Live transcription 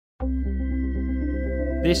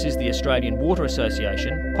This is the Australian Water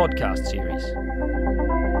Association podcast series.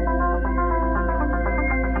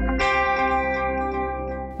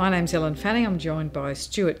 My name's Ellen Fanning. I'm joined by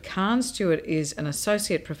Stuart Khan. Stuart is an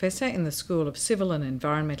Associate Professor in the School of Civil and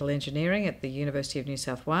Environmental Engineering at the University of New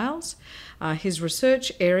South Wales. His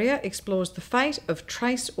research area explores the fate of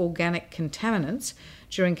trace organic contaminants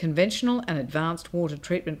during conventional and advanced water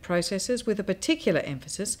treatment processes, with a particular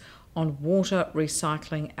emphasis on water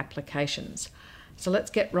recycling applications. So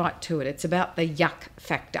let's get right to it. It's about the yuck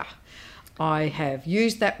factor. I have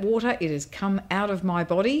used that water, it has come out of my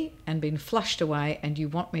body and been flushed away, and you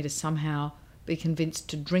want me to somehow be convinced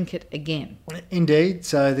to drink it again. Indeed.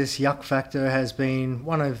 So this yuck factor has been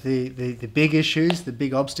one of the big issues, the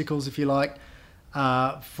big obstacles, if you like,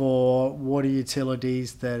 for water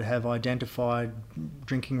utilities that have identified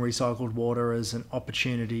drinking recycled water as an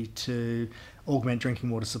opportunity to augment drinking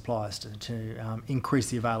water supplies, to increase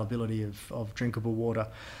the availability of drinkable water.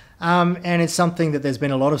 And it's something that there's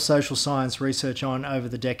been a lot of social science research on over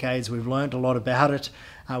the decades. We've learned a lot about it.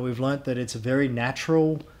 We've learnt that it's a very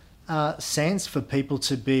natural sense for people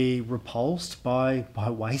to be repulsed by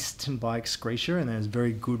waste and by excreta, and there's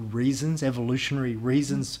very good reasons, evolutionary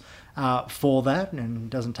reasons for that, and it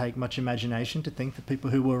doesn't take much imagination to think that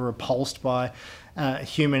people who were repulsed by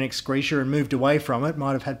human excreta and moved away from it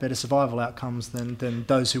might have had better survival outcomes than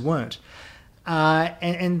those who weren't.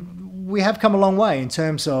 And we have come a long way in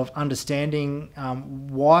terms of understanding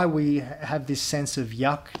why we have this sense of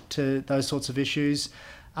yuck to those sorts of issues,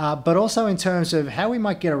 but also in terms of how we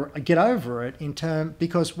might get over it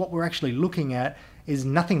because what we're actually looking at is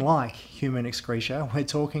nothing like human excreta. We're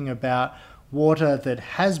talking about water that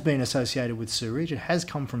has been associated with sewage. It has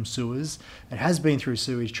come from sewers. It has been through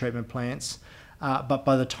sewage treatment plants. But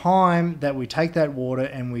by the time that we take that water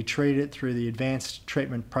and we treat it through the advanced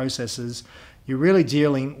treatment processes, you're really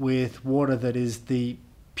dealing with water that is the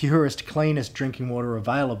purest, cleanest drinking water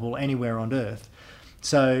available anywhere on Earth.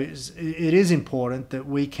 So it is important that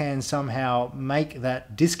we can somehow make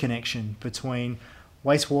that disconnection between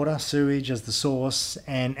wastewater, sewage as the source,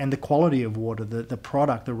 and the quality of water, the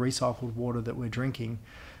product, the recycled water that we're drinking,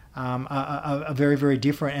 are very, very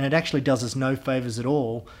different. And it actually does us no favours at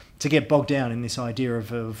all to get bogged down in this idea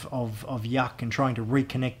of yuck and trying to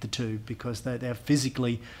reconnect the two, because they're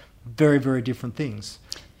physically very, very different things.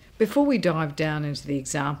 Before we dive down into the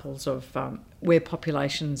examples of where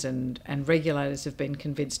populations and regulators have been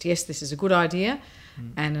convinced, yes, this is a good idea,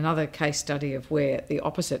 and another case study of where the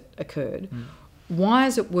opposite occurred, why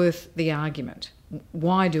is it worth the argument?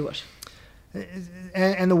 Why do it?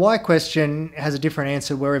 And the why question has a different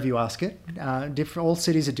answer wherever you ask it. All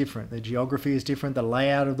cities are different. The geography is different. The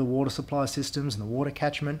layout of the water supply systems and the water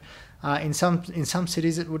catchment. In some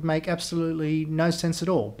cities, it would make absolutely no sense at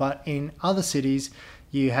all. But in other cities,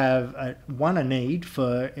 you have a need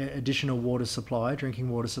for additional water supply, drinking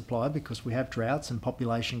water supply, because we have droughts and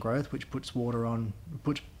population growth, which puts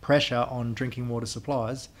pressure on drinking water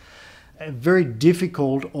supplies. Very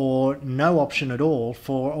difficult or no option at all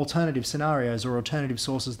for alternative scenarios or alternative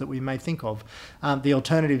sources that we may think of. The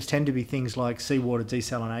alternatives tend to be things like seawater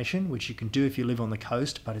desalination, which you can do if you live on the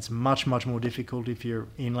coast, but it's much, much more difficult if you're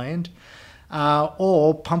inland.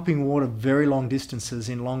 Or pumping water very long distances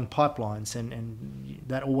in long pipelines, and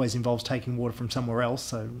that always involves taking water from somewhere else,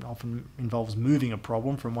 so often involves moving a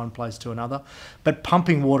problem from one place to another. But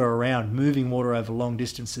pumping water around, moving water over long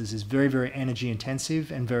distances is very, very energy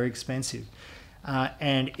intensive and very expensive.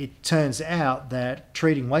 And it turns out that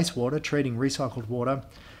treating wastewater, treating recycled water,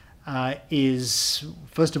 is,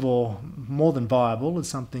 first of all, more than viable. It's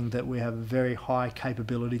something that we have a very high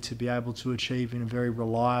capability to be able to achieve in a very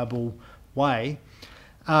reliable way,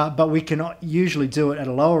 but we can usually do it at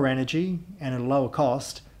a lower energy and at a lower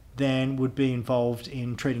cost than would be involved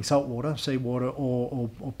in treating saltwater, seawater, or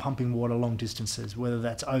pumping water long distances, whether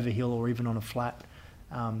that's overhill or even on a flat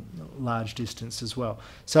large distance as well.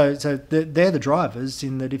 So they're the drivers,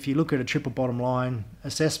 in that if you look at a triple bottom line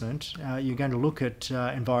assessment, you're going to look at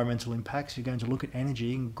environmental impacts, you're going to look at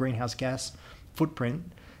energy and greenhouse gas footprint,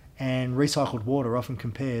 and recycled water often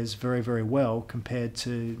compares very, very well compared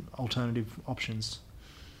to alternative options.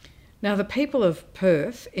 Now, the people of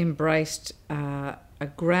Perth embraced a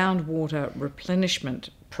groundwater replenishment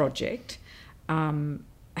project.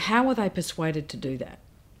 How were they persuaded to do that?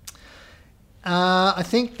 I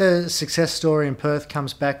think the success story in Perth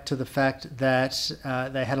comes back to the fact that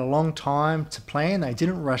they had a long time to plan. They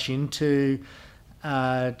didn't rush into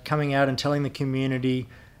coming out and telling the community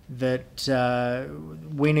that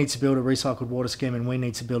we need to build a recycled water scheme and we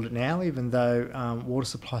need to build it now, even though water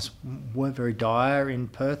supplies were very dire in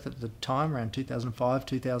Perth at the time, around 2005,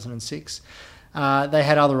 2006. They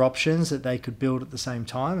had other options that they could build at the same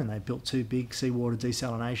time, and they built 2 big seawater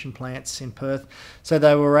desalination plants in Perth. So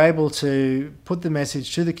they were able to put the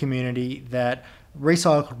message to the community that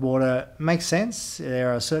recycled water makes sense.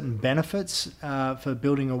 There are certain benefits for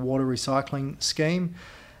building a water recycling scheme.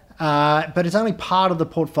 But it's only part of the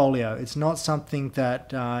portfolio. It's not something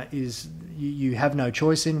that you have no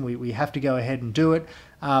choice in. We have to go ahead and do it.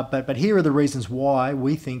 But here are the reasons why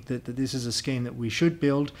we think that this is a scheme that we should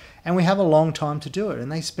build, and we have a long time to do it.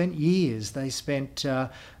 And they spent years. They started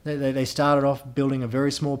off building a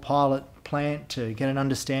very small pilot plant to get an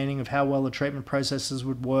understanding of how well the treatment processes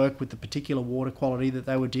would work with the particular water quality that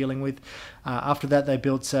they were dealing with. After that, they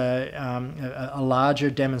built a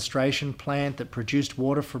larger demonstration plant that produced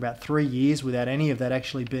water for about 3 years without any of that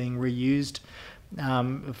actually being reused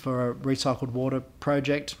for a recycled water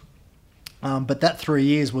project. But that 3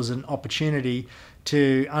 years was an opportunity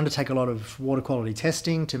to undertake a lot of water quality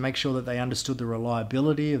testing, to make sure that they understood the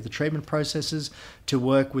reliability of the treatment processes, to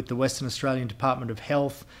work with the Western Australian Department of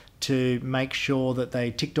Health to make sure that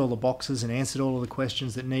they ticked all the boxes and answered all of the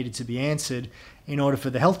questions that needed to be answered in order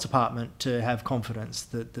for the health department to have confidence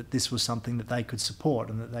that this was something that they could support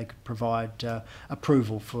and that they could provide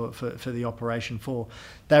approval for the operation for.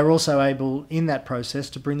 They were also able, in that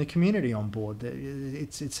process, to bring the community on board.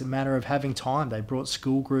 It's a matter of having time. They brought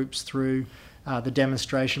school groups through the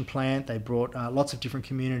demonstration plant. They brought lots of different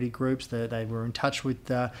community groups. They were in touch with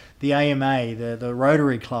the AMA, the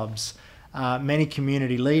Rotary clubs, many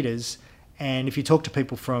community leaders. And if you talk to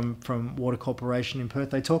people from Water Corporation in Perth,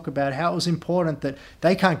 they talk about how it was important that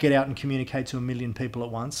they can't get out and communicate to 1 million people at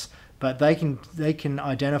once, but they can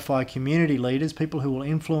identify community leaders, people who will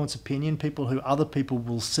influence opinion, people who other people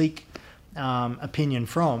will seek opinion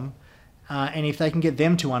from. And if they can get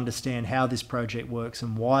them to understand how this project works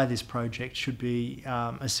and why this project should be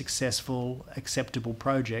a successful, acceptable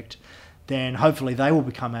project, then hopefully they will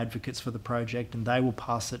become advocates for the project and they will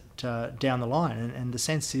pass it down the line. And the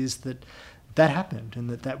sense is that happened and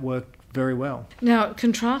that worked very well. Now,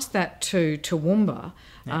 contrast that to Toowoomba.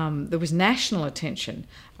 Yeah. There was national attention.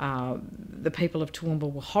 The people of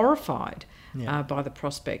Toowoomba were horrified by the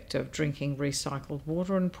prospect of drinking recycled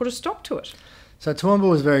water and put a stop to it. So Toowoomba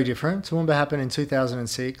was very different. Toowoomba happened in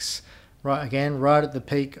 2006, right at the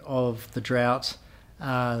peak of the drought.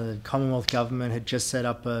 The Commonwealth government had just set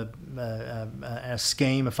up a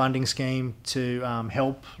funding scheme to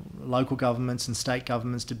help local governments and state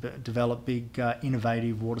governments to develop big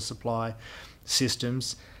innovative water supply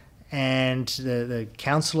systems. And the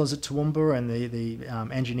councillors at Toowoomba and the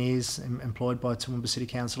engineers employed by Toowoomba City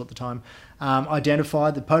Council at the time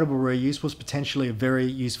identified that potable reuse was potentially a very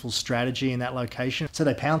useful strategy in that location. So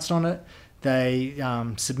they pounced on it. They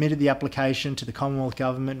submitted the application to the Commonwealth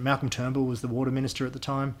Government. Malcolm Turnbull was the Water Minister at the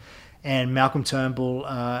time, and Malcolm Turnbull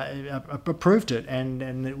approved it,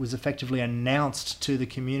 and it was effectively announced to the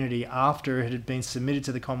community after it had been submitted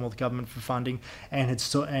to the Commonwealth Government for funding and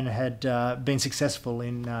had been successful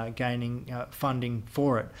in gaining funding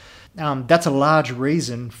for it. That's a large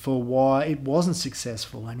reason for why it wasn't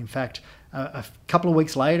successful, and in fact, a couple of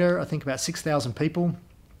weeks later, I think about 6,000 people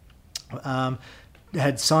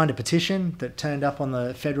had signed a petition that turned up on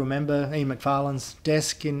the federal member, Ian McFarlane's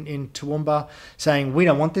desk in Toowoomba, saying, we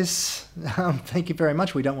don't want this, thank you very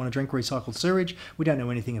much, we don't want to drink recycled sewage, we don't know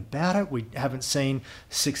anything about it, we haven't seen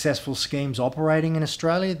successful schemes operating in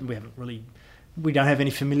Australia, we don't have any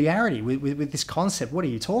familiarity with this concept. What are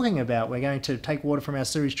you talking about? We're going to take water from our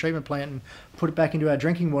sewage treatment plant and put it back into our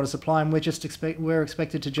drinking water supply, and we're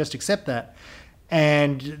expected to just accept that.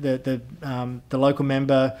 And the local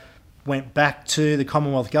member went back to the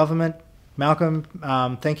Commonwealth Government. Malcolm,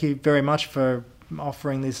 thank you very much for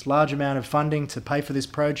offering this large amount of funding to pay for this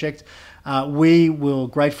project. We will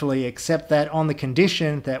gratefully accept that on the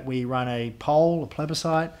condition that we run a poll, a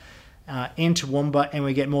plebiscite, in Toowoomba, and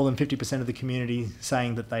we get more than 50% of the community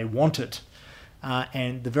saying that they want it.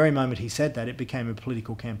 And the very moment he said that, it became a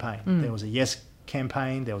political campaign. There was a yes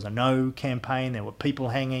campaign, there was a no campaign, there were people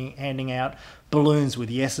handing out balloons with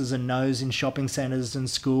yeses and nos in shopping centres and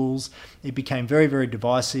schools. It became very, very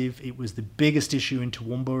divisive. It was the biggest issue in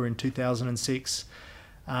Toowoomba in 2006,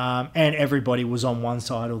 and everybody was on one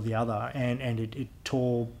side or the other, and it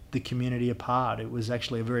tore the community apart. It was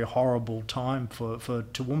actually a very horrible time for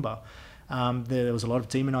Toowoomba. There was a lot of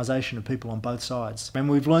demonisation of people on both sides. And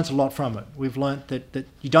we've learnt a lot from it. We've learnt that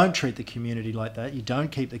you don't treat the community like that. You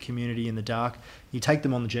don't keep the community in the dark. You take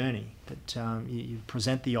them on the journey. That you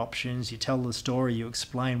present the options, you tell the story, you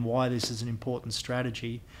explain why this is an important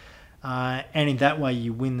strategy. And in that way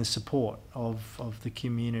you win the support of the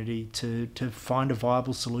community to find a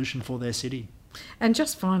viable solution for their city. And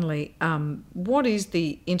just finally, what is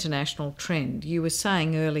the international trend? You were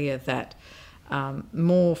saying earlier that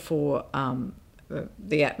more for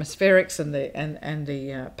the atmospherics and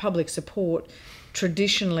the public support,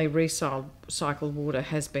 traditionally recycled water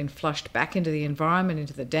has been flushed back into the environment,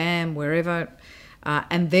 into the dam, wherever,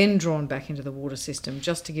 and then drawn back into the water system,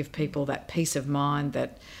 just to give people that peace of mind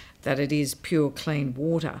that it is pure, clean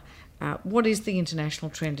water. What is the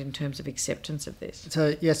international trend in terms of acceptance of this?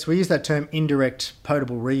 So yes, we use that term indirect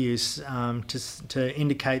potable reuse to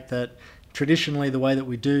indicate that traditionally the way that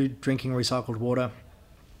we do drinking recycled water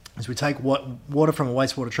is we take water from a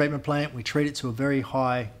wastewater treatment plant, we treat it to a very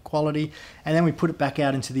high quality, and then we put it back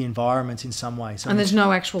out into the environment in some way. So and there's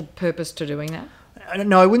no actual purpose to doing that?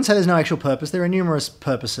 No, I wouldn't say there's no actual purpose. There are numerous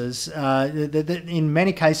purposes. In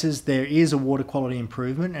many cases, there is a water quality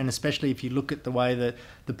improvement, and especially if you look at the way that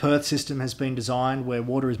the Perth system has been designed, where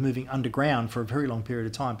water is moving underground for a very long period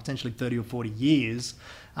of time, potentially 30 or 40 years,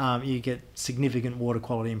 you get significant water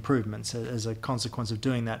quality improvements as a consequence of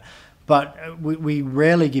doing that. But we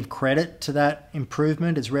rarely give credit to that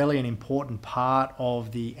improvement. It's rarely an important part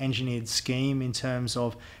of the engineered scheme in terms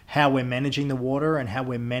of how we're managing the water and how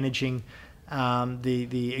we're managing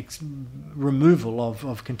the removal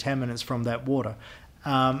of contaminants from that water.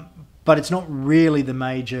 But it's not really the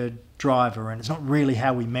major driver, and it's not really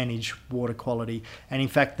how we manage water quality. And in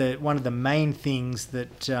fact, one of the main things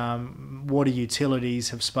that water utilities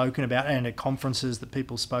have spoken about, and at conferences that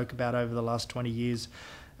people spoke about over the last 20 years,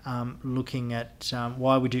 looking at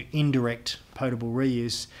why we do indirect potable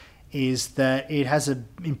reuse, is that it has an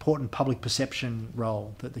important public perception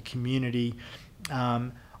role, that the community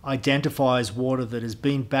identifies water that has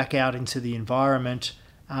been back out into the environment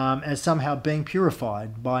as somehow being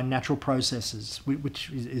purified by natural processes, which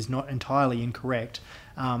is not entirely incorrect.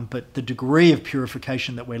 But the degree of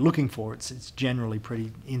purification that we're looking for, it's generally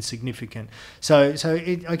pretty insignificant. So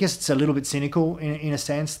I guess it's a little bit cynical in a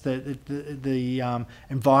sense that the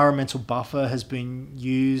environmental buffer has been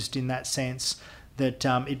used in that sense, that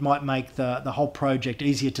it might make the whole project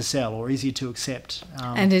easier to sell or easier to accept.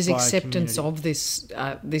 And is acceptance of this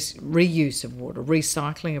reuse of water,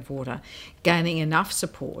 recycling of water, gaining enough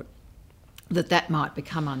support that might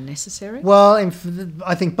become unnecessary? Well,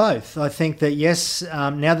 I think both. I think that yes,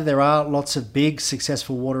 now that there are lots of big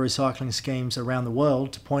successful water recycling schemes around the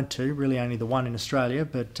world to point to, really only the one in Australia,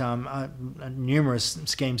 but numerous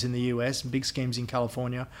schemes in the US and big schemes in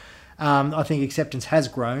California, I think acceptance has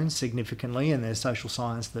grown significantly, and there's social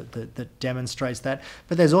science that demonstrates that.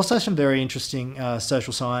 But there's also some very interesting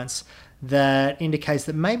social science that indicates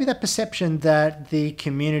that maybe that perception that the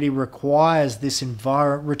community requires this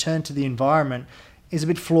return to the environment is a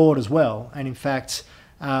bit flawed as well. And in fact,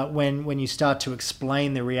 when you start to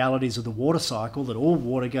explain the realities of the water cycle, that all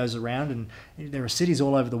water goes around, and there are cities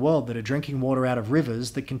all over the world that are drinking water out of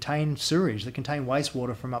rivers that contain sewage, that contain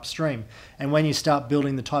wastewater from upstream. And when you start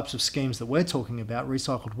building the types of schemes that we're talking about,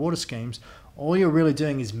 recycled water schemes, all you're really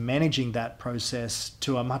doing is managing that process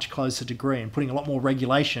to a much closer degree and putting a lot more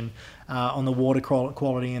regulation on the water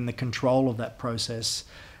quality and the control of that process.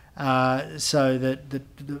 So that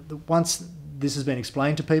once this has been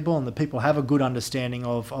explained to people and the people have a good understanding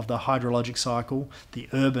of the hydrologic cycle, the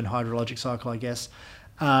urban hydrologic cycle, I guess,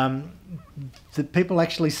 the people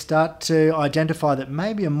actually start to identify that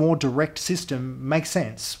maybe a more direct system makes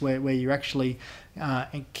sense, where you're actually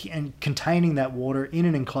containing that water in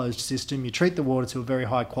an enclosed system. You treat the water to a very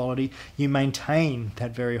high quality, you maintain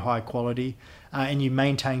that very high quality, and you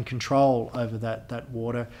maintain control over that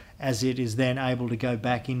water as it is then able to go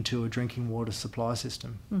back into a drinking water supply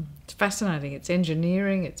system. It's fascinating. It's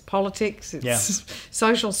engineering, it's politics, it's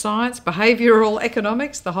social science, behavioural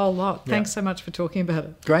economics, the whole lot. Thanks so much for talking about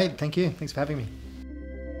it. Great, thank you. Thanks for having me.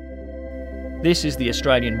 This is the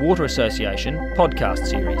Australian Water Association podcast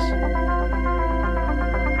series.